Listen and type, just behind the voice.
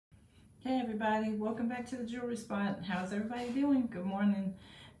Hey everybody, welcome back to the Jewelry Spot. How's everybody doing? Good morning.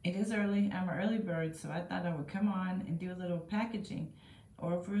 It is early. I'm an early bird, so I thought I would come on and do a little packaging.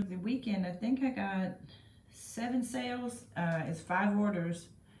 Over the weekend, I think I got 7 sales. It's 5 orders,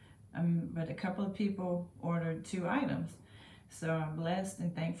 but a couple of people ordered 2 items. So I'm blessed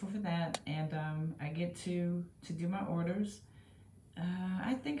and thankful for that, and I get to do my orders.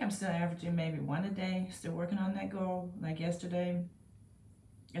 I think I'm still averaging maybe 1 a day, still working on that goal. Like yesterday,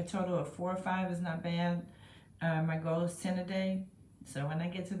 a total of 4 or 5 is not bad. My goal is 10 a day. So when I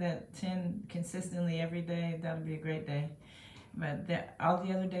get to that 10 consistently every day, that'll be a great day. But all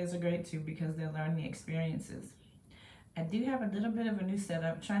the other days are great too because they're learning experiences. I do have a little bit of a new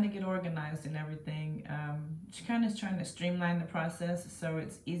setup, trying to get organized and everything. Kind of trying to streamline the process so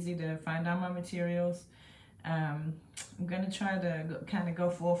it's easy to find all my materials. I'm going to try to kind of go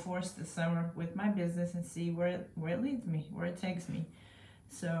full force this summer with my business and see where it leads me, where it takes me.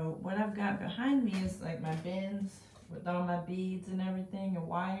 So what I've got behind me is like my bins with all my beads and everything, and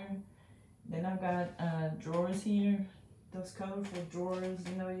wire. Then I've got drawers here, those colorful drawers,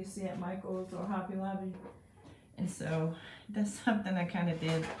 you see at Michael's or Hobby Lobby. And so that's something I kind of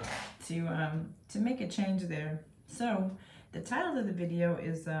did to make a change there. So the title of the video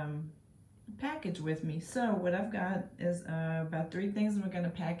is Package With Me. So what I've got is about 3 things we're going to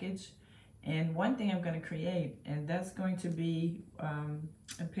package. And 1 thing I'm going to create, and that's going to be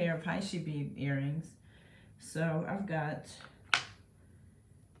a pair of Heishi bead earrings. So I've got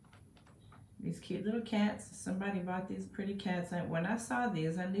these cute little cats. Somebody bought these pretty cats. When I saw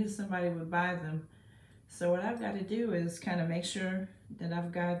these, I knew somebody would buy them. So what I've got to do is kind of make sure that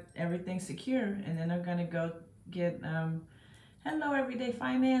I've got everything secure, and then I'm going to go get, hello Everyday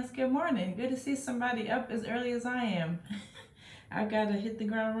Finance, good morning. Good to see somebody up as early as I am. I gotta hit the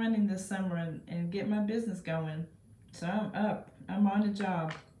ground running this summer and get my business going. So I'm up, I'm on the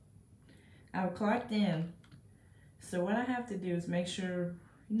job. I've clocked in. So what I have to do is make sure,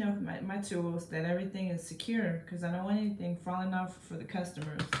 my tools, that everything is secure, because I don't want anything falling off for the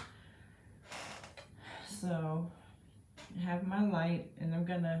customers. So I have my light, and I'm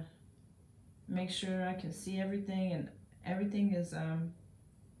gonna make sure I can see everything, and everything is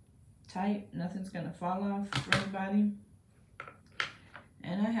tight. Nothing's gonna fall off for anybody.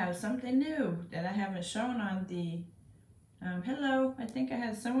 And I have something new that I haven't shown on the, hello, I think I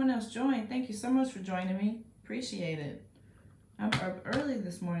had someone else join. Thank you so much for joining me. Appreciate it. I'm up early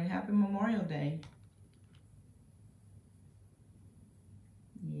this morning. Happy Memorial Day.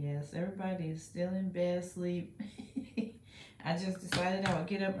 Yes, everybody is still in bed, asleep. I just decided I would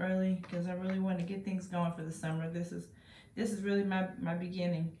get up early because I really want to get things going for the summer. This is really my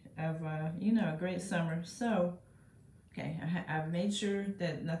beginning of, a great summer. So, okay, I've made sure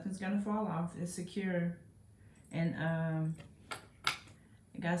that nothing's gonna fall off. It's secure. And I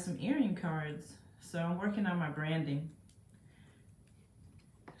got some earring cards. So I'm working on my branding.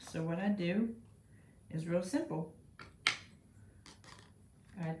 So what I do is real simple.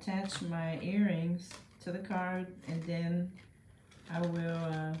 I attach my earrings to the card, and then I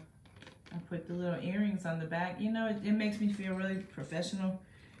will I put the little earrings on the back. It makes me feel really professional.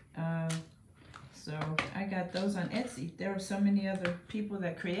 So I got those on Etsy. There are so many other people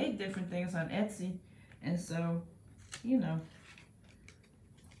that create different things on Etsy. And so, we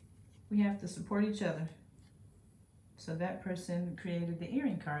have to support each other. So that person created the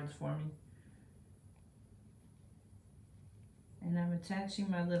earring cards for me. And I'm attaching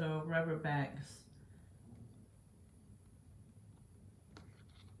my little rubber backs.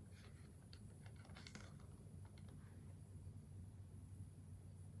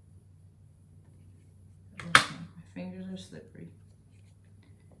 Fingers are slippery.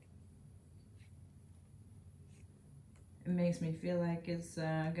 It makes me feel like it's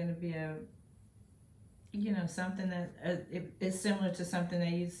going to be a, something that it's similar to something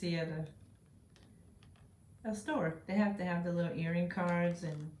that you see at a store. They have to have the little earring cards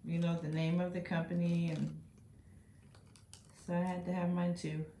and, the name of the company, and so I had to have mine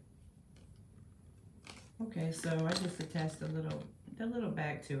too. Okay, so I just attached the little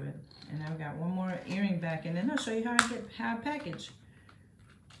bag to it, and I've got one more earring back, and then I'll show you how I package.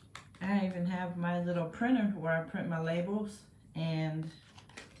 I even have my little printer where I print my labels, and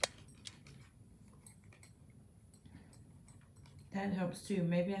that helps too.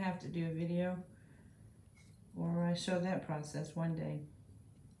 Maybe I have to do a video or I show that process one day.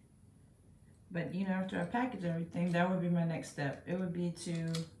 But after I package everything, that would be my next step. It would be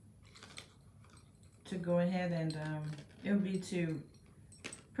to go ahead and it would be to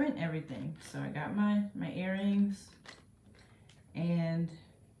print everything. So I got my earrings, and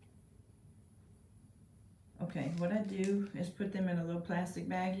okay, what I do is put them in a little plastic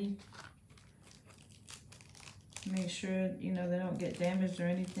baggie, Make sure, you know, they don't get damaged or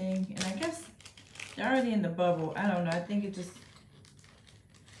anything. And I guess they're already in the bubble. I don't know. I think it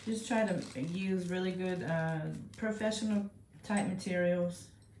just try to use really good professional type materials.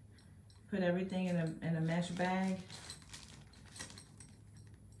 Put everything in a mesh bag.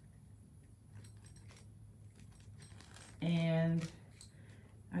 And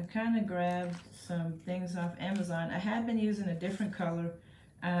I kind of grabbed some things off Amazon. I had been using a different color.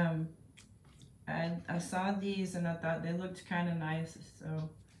 I saw these and I thought they looked kind of nice. So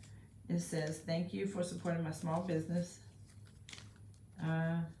it says, "Thank you for supporting my small business."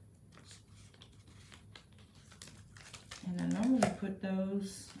 And I normally put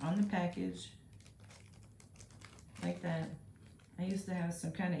those on the package like that. I used to have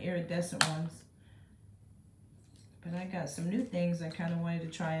some kind of iridescent ones, but I got some new things I kind of wanted to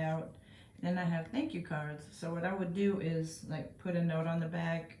try out. Then I have thank you cards. So what I would do is like put a note on the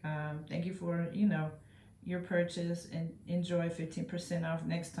back. Thank you for, you know, your purchase and enjoy 15% off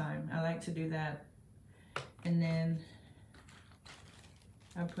next time. I like to do that. And then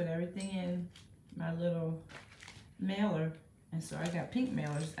I put everything in my little mailer. And so I got pink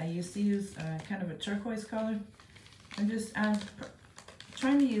mailers. I used to use kind of a turquoise color. I'm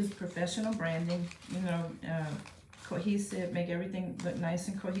trying to use professional branding, you know, cohesive, make everything look nice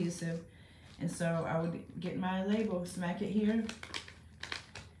and cohesive. And so I would get my label, smack it here.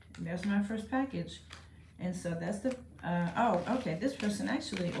 There's my first package. And so that's the, oh, okay, this person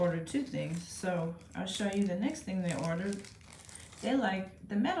actually ordered 2 things. So I'll show you the next thing they ordered. They like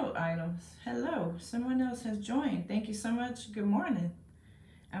the metal items. Hello, someone else has joined. Thank you so much. Good morning.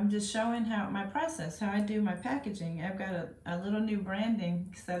 I'm just showing how my process, how I do my packaging. I've got a little new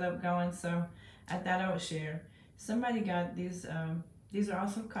branding setup going, so I thought I would share. Somebody got these are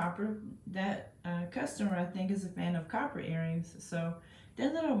also copper. That customer, I think, is a fan of copper earrings. So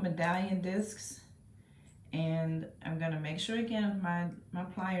they're little medallion discs. And I'm gonna make sure again with my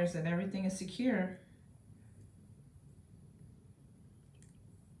pliers that everything is secure.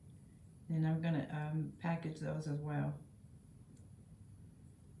 And I'm gonna package those as well.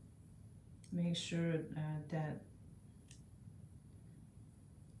 Make sure that,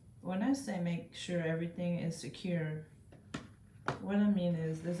 when I say make sure everything is secure, what I mean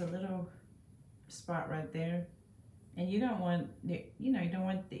is there's a little spot right there, and you don't want you don't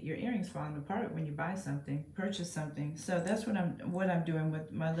want your earrings falling apart when you buy something, purchase something. So that's what I'm doing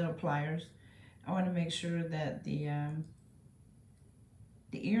with my little pliers. I want to make sure that the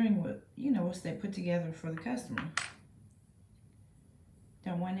earring will stay put together for the customer.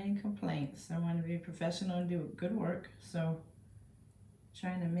 Don't want any complaints. I want to be professional and do good work. So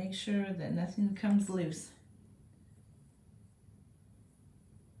trying to make sure that nothing comes loose.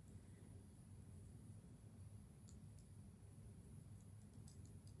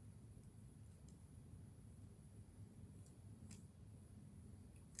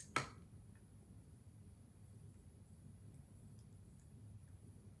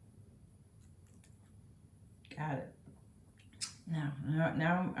 Got it.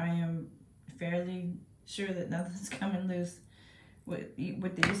 Now I am fairly sure that nothing's coming loose with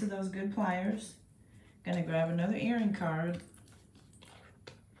the use of those good pliers. Gonna grab another earring card.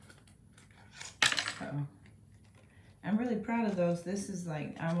 Uh-oh. I'm really proud of those. This is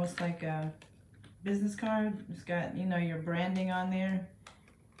like almost like a business card. It's got, your branding on there.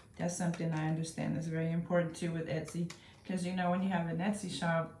 That's something I understand that's very important too with Etsy, because when you have an Etsy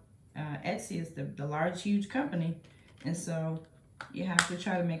shop, Etsy is the large, huge company, and so you have to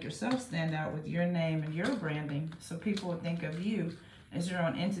try to make yourself stand out with your name and your branding, so people will think of you as your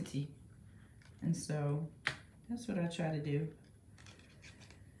own entity. And so that's what I try to do.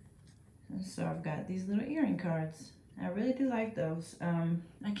 And so I've got these little earring cards. I really do like those.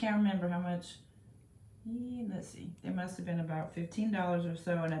 I can't remember how much. Let's see. They must have been about $15 or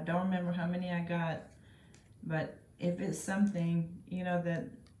so, and I don't remember how many I got. But if it's something,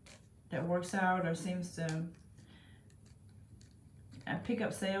 that works out or seems to pick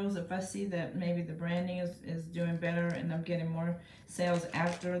up sales, if I see that maybe the branding is doing better and I'm getting more sales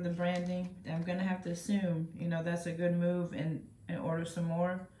after the branding, I'm gonna have to assume, that's a good move and order some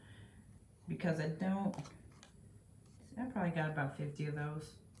more, because I probably got about 50 of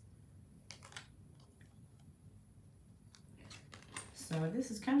those. So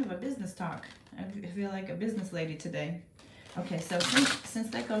this is kind of a business talk. I feel like a business lady today. Okay, so since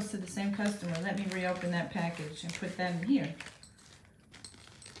that goes to the same customer, let me reopen that package and put that in here.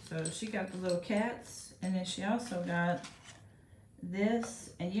 So she got the little cats, and then she also got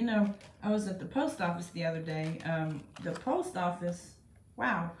this. And I was at the post office the other day. The post office,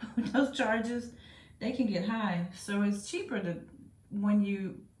 wow, those charges, they can get high. So it's cheaper when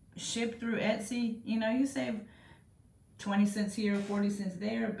you ship through Etsy, you save 20 cents here, 40 cents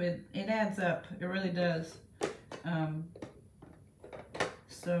there, but it adds up. It really does.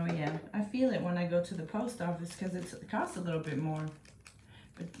 So yeah, I feel it when I go to the post office because it costs a little bit more.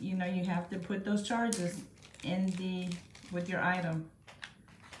 But you know, you have to put those charges in with your item.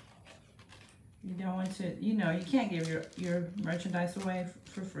 You don't want to, you know, you can't give your merchandise away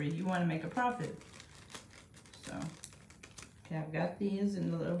for free. You want to make a profit. So, okay, I've got these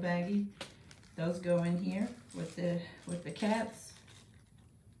in the little baggie. Those go in here with the caps.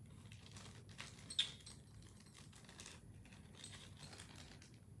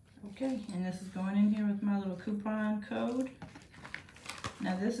 Okay, and this is going in here with my little coupon code.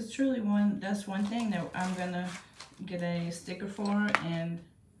 Now this is truly that's one thing that I'm gonna get a sticker for, and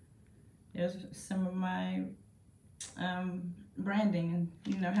there's some of my branding and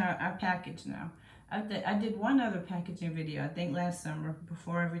you know how I package now. I did one other packaging video, I think last summer,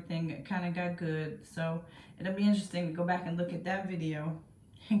 before everything kind of got good. So it'll be interesting to go back and look at that video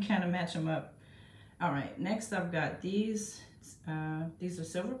and kind of match them up. All right, next I've got these. These are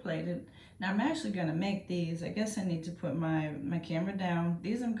silver plated. Now I'm actually gonna make these. I guess I need to put my camera down.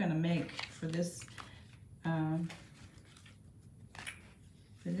 These I'm gonna make for this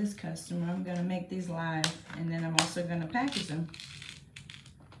customer. I'm gonna make these live, and then I'm also gonna package them.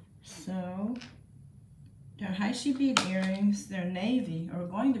 So they're Heishi bead earrings. They're navy, or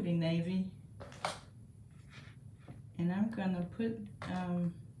going to be navy. And I'm gonna put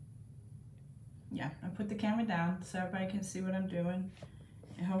yeah, I put the camera down so everybody can see what I'm doing,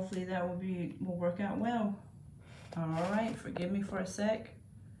 and hopefully that will work out well. All right, forgive me for a sec.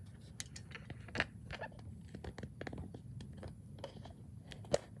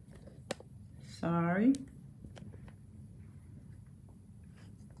 Sorry.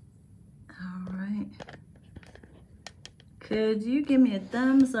 All right. Could you give me a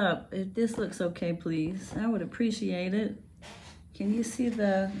thumbs up if this looks okay, please? I would appreciate it. Can you see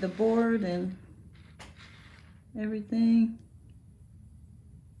the board and everything?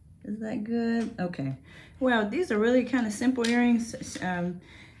 Is that good? Okay. Well, these are really kind of simple earrings. I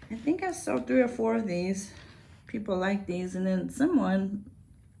think I sold 3 or 4 of these. People like these, and then someone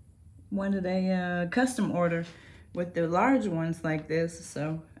wanted a custom order with the large ones like this,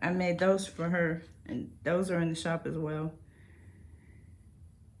 so I made those for her, and those are in the shop as well.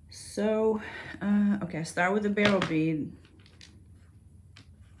 So, okay, I start with the barrel bead.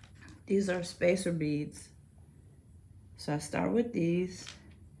 These are spacer beads. So I start with these.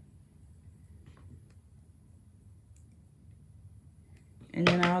 And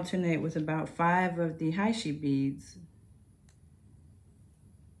then I alternate with about 5 of the Heishi beads.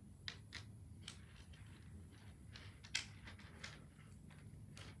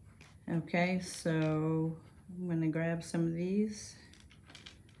 Okay, so I'm gonna grab some of these.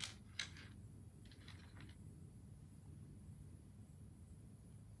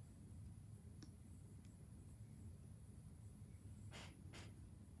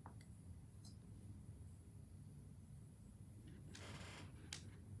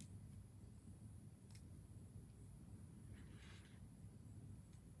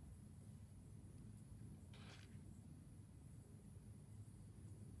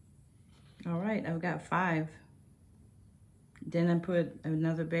 All right, I've got 5. Then I put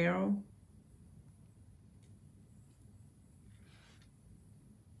another barrel.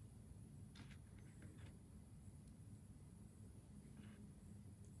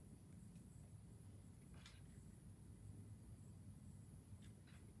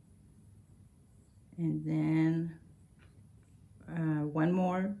 And then one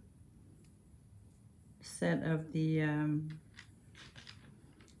more set of the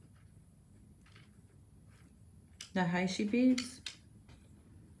Heishi beads.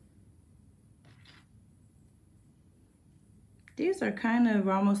 These are kind of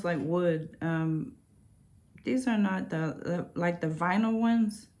almost like wood. These are not like the vinyl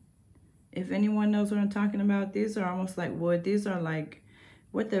ones. If anyone knows what I'm talking about, these are almost like wood. These are like,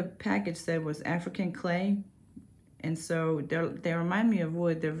 what the package said was African clay. And so they remind me of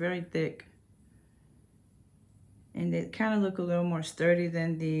wood. They're very thick. And they kind of look a little more sturdy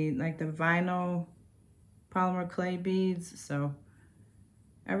than the vinyl polymer clay beads. So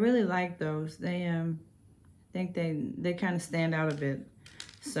I really like those. They think they kind of stand out a bit.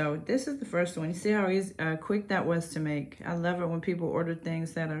 So this is the first one. You see how easy, quick that was to make. I love it when people order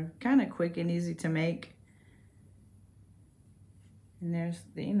things that are kind of quick and easy to make. And there's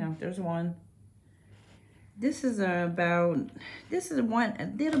there's one. This is a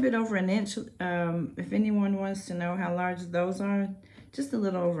little bit over an inch. If anyone wants to know how large those are, just a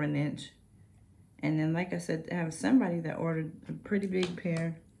little over an inch. And then, like I said, I have somebody that ordered a pretty big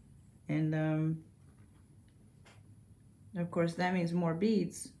pair, and Of course, that means more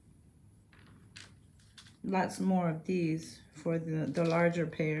beads. Lots more of these for the larger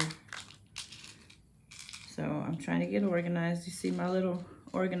pair. So I'm trying to get organized. You see my little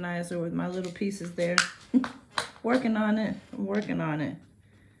organizer with my little pieces there. Working on it, working on it.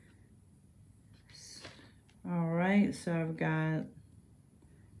 All right, so I've got,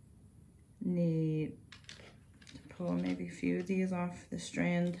 need to pull maybe a few of these off the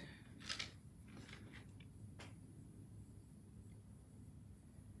strand.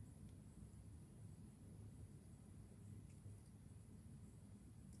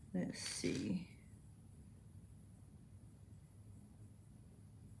 Let's see.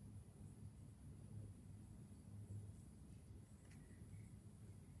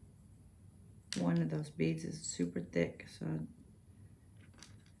 One of those beads is super thick, so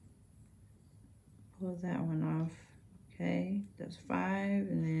pull that one off. Okay, that's 5,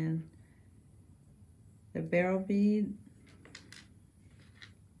 and then the barrel bead.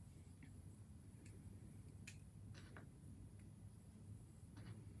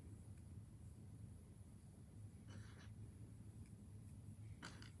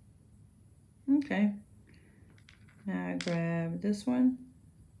 Okay, now I grab this one.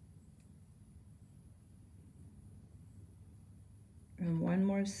 And one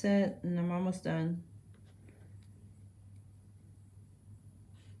more set, and I'm almost done.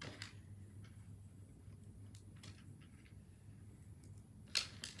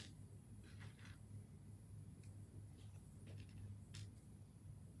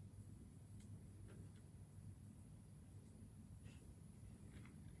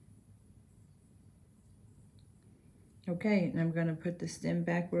 Okay, and I'm gonna put the stem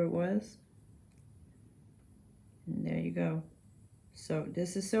back where it was. And there you go. So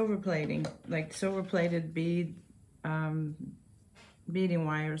this is silver plating, like silver plated bead, beading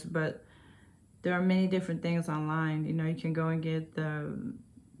wires, but there are many different things online. You know, you can go and get the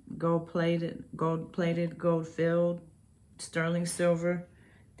gold plated, gold filled, sterling silver.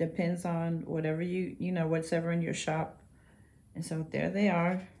 Depends on whatever you know, whatever in your shop. And so there they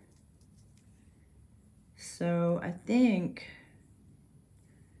are. So I think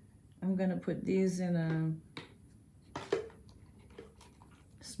I'm gonna put these in a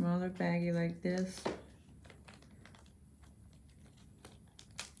smaller baggie like this.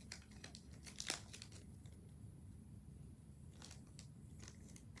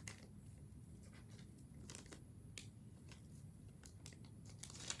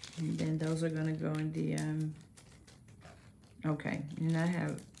 And then those are gonna go in the, okay, and I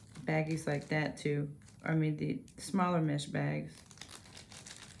have baggies like that too. I mean the smaller mesh bags.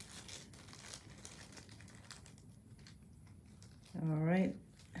 All right,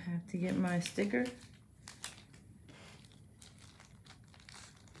 I have to get my sticker.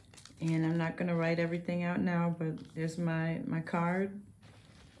 And I'm not gonna write everything out now, but there's my card.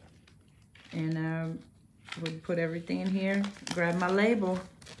 And I would put everything in here, grab my label,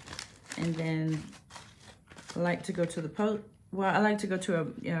 and then I like to go to the post. Well, I like to go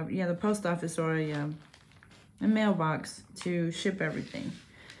to the post office or a mailbox to ship everything.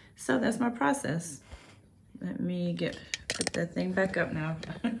 So that's my process. Let me put that thing back up now.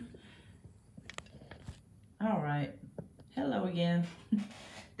 All right, hello again.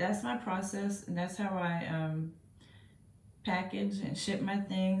 That's my process, and that's how I package and ship my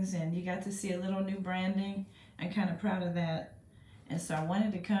things. And you got to see a little new branding. I'm kind of proud of that. And so I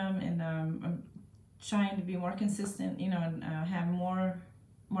wanted to come, and I'm trying to be more consistent, you know, and have more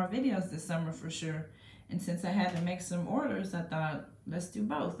videos this summer for sure. And since I had to make some orders, I thought, let's do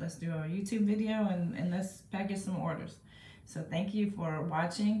both. Let's do a YouTube video and let's package some orders. So thank you for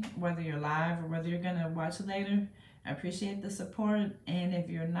watching, whether you're live or whether you're gonna watch later. I appreciate the support. And if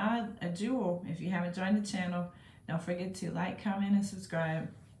you're not a jewel, if you haven't joined the channel, don't forget to like, comment, and subscribe.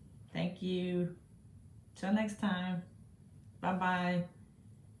 Thank you. Till next time. Bye-bye.